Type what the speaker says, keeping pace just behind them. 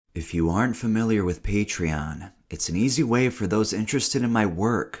If you aren't familiar with Patreon, it's an easy way for those interested in my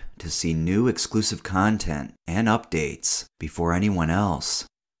work to see new exclusive content and updates before anyone else.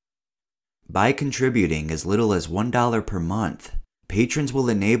 By contributing as little as $1 per month, patrons will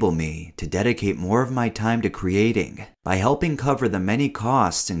enable me to dedicate more of my time to creating by helping cover the many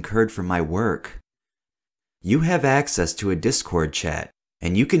costs incurred for my work. You have access to a Discord chat,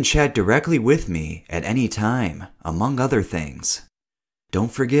 and you can chat directly with me at any time, among other things.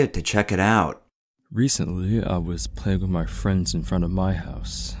 Don't forget to check it out. Recently, I was playing with my friends in front of my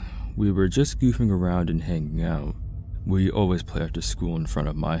house. We were just goofing around and hanging out. We always play after school in front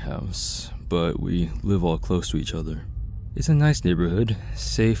of my house, but we live all close to each other. It's a nice neighborhood,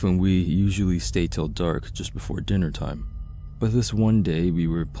 safe, and we usually stay till dark just before dinner time. But this one day, we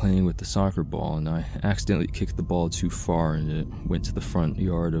were playing with the soccer ball and I accidentally kicked the ball too far and it went to the front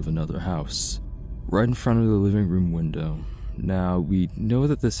yard of another house, right in front of the living room window. Now, we know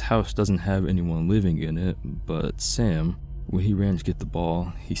that this house doesn't have anyone living in it, but Sam, when he ran to get the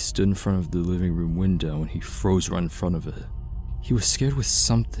ball, he stood in front of the living room window and he froze right in front of it. He was scared with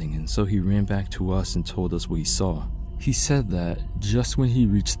something, and so he ran back to us and told us what he saw. He said that just when he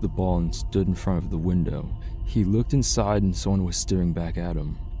reached the ball and stood in front of the window, he looked inside and someone was staring back at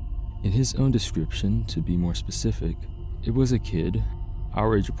him. In his own description, to be more specific, it was a kid,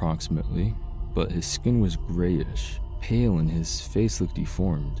 our age approximately, but his skin was grayish, pale, and his face looked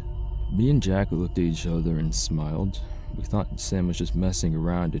deformed. Me and Jack looked at each other and smiled. We thought Sam was just messing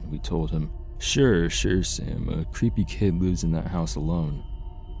around and we told him, Sure, Sam, a creepy kid lives in that house alone.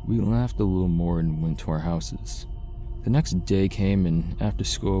 We laughed a little more and went to our houses. The next day came and after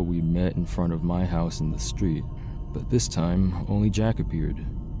school we met in front of my house in the street, but this time only Jack appeared.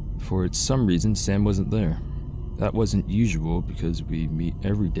 For some reason Sam wasn't there. That wasn't usual because we meet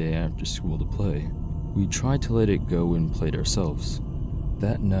every day after school to play. We tried to let it go and played ourselves.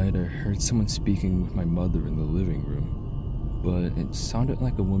 That night I heard someone speaking with my mother in the living room, but it sounded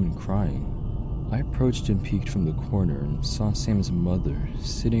like a woman crying. I approached and peeked from the corner and saw Sam's mother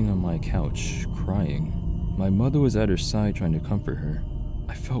sitting on my couch, crying. My mother was at her side trying to comfort her.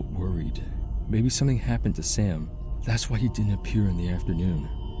 I felt worried. Maybe something happened to Sam. That's why he didn't appear in the afternoon.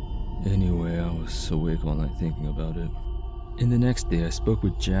 Anyway, I was awake all night thinking about it. And the next day I spoke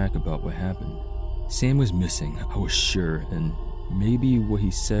with Jack about what happened. Sam was missing, I was sure, and maybe what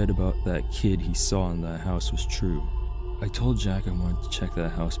he said about that kid he saw in that house was true. I told Jack I wanted to check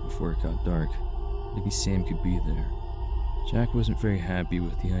that house before it got dark. Maybe Sam could be there. Jack wasn't very happy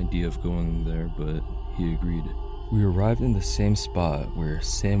with the idea of going there, but he agreed. We arrived in the same spot where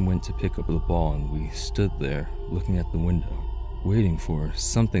Sam went to pick up the ball and we stood there, looking at the window, waiting for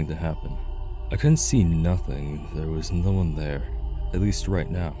something to happen. I couldn't see nothing, there was no one there, at least right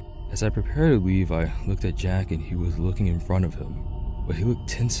now. As I prepared to leave, I looked at Jack and he was looking in front of him, but he looked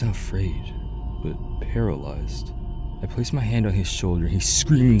tense and afraid, but paralyzed. I placed my hand on his shoulder and he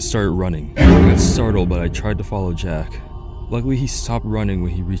screamed and started running. I got startled, but I tried to follow Jack. Luckily, he stopped running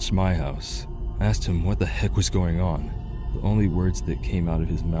when he reached my house. I asked him what the heck was going on. The only words that came out of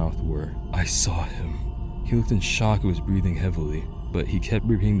his mouth were, "I saw him." He looked in shock and was breathing heavily, but he kept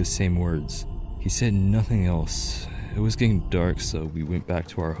repeating the same words. He said nothing else. It was getting dark, so we went back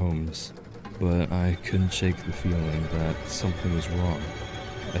to our homes, but I couldn't shake the feeling that something was wrong.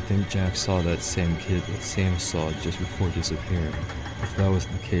 I think Jack saw that same kid that Sam saw just before disappearing. If that was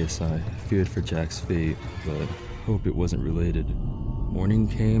the case, I feared for Jack's fate, but hope it wasn't related. Morning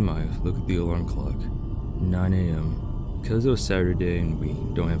came, I looked at the alarm clock. 9 a.m. Because it was Saturday and we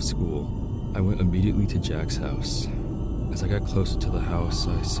don't have school, I went immediately to Jack's house. As I got closer to the house,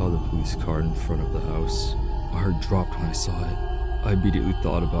 I saw the police car in front of the house. My heart dropped when I saw it. I immediately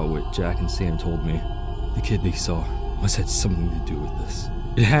thought about what Jack and Sam told me. The kid they saw must have had something to do with this.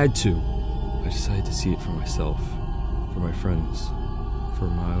 It had to! I decided to see it for myself, for my friends, for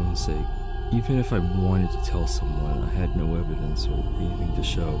my own sake. Even if I wanted to tell someone, I had no evidence or anything to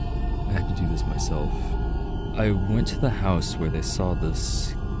show. I had to do this myself. I went to the house where they saw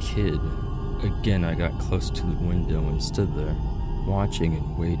this kid. Again, I got close to the window and stood there, watching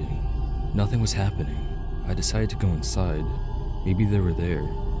and waiting. Nothing was happening. I decided to go inside. Maybe they were there.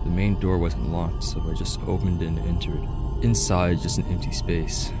 The main door wasn't locked, so I just opened it and entered. Inside, just an empty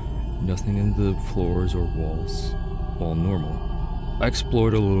space. Nothing in the floors or walls. All normal. I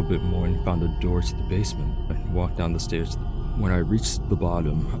explored a little bit more and found a door to the basement. I walked down the stairs. When I reached the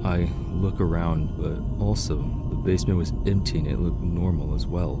bottom, I looked around, but also, the basement was empty and it looked normal as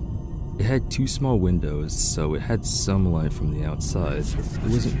well. It had 2 small windows, so it had some light from the outside. It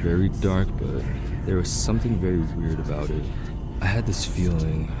wasn't very dark, but there was something very weird about it. I had this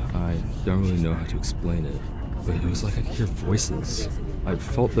feeling, I don't really know how to explain it. but it was like I could hear voices. I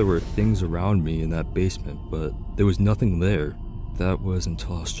felt there were things around me in that basement, but there was nothing there. That was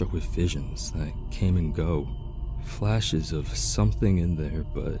until I was struck with visions that came and go. Flashes of something in there,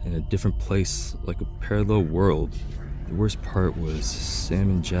 but in a different place, like a parallel world. The worst part was Sam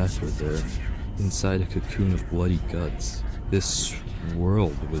and Jack were there, inside a cocoon of bloody guts. This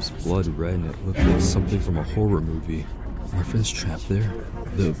world was blood red and it looked like something from a horror movie. My friends trapped there.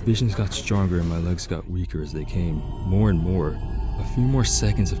 The visions got stronger and my legs got weaker as they came, more and more. A few more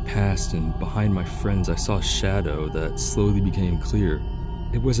seconds have passed and behind my friends I saw a shadow that slowly became clear.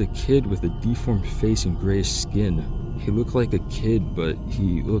 It was a kid with a deformed face and grayish skin. He looked like a kid, but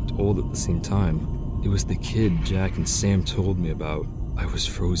he looked old at the same time. It was the kid Jack and Sam told me about. I was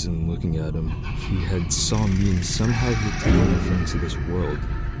frozen looking at him. He had saw me and somehow he had taken my friend to this world.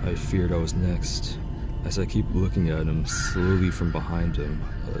 I feared I was next. As I keep looking at him, slowly from behind him,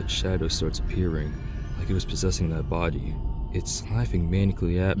 a shadow starts appearing, like it was possessing that body. It's laughing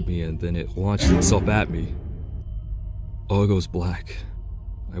manically at me and then it launched itself at me. All goes black.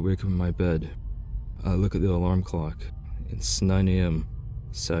 I wake up in my bed. I look at the alarm clock. It's 9 a.m.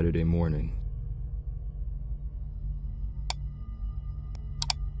 Saturday morning.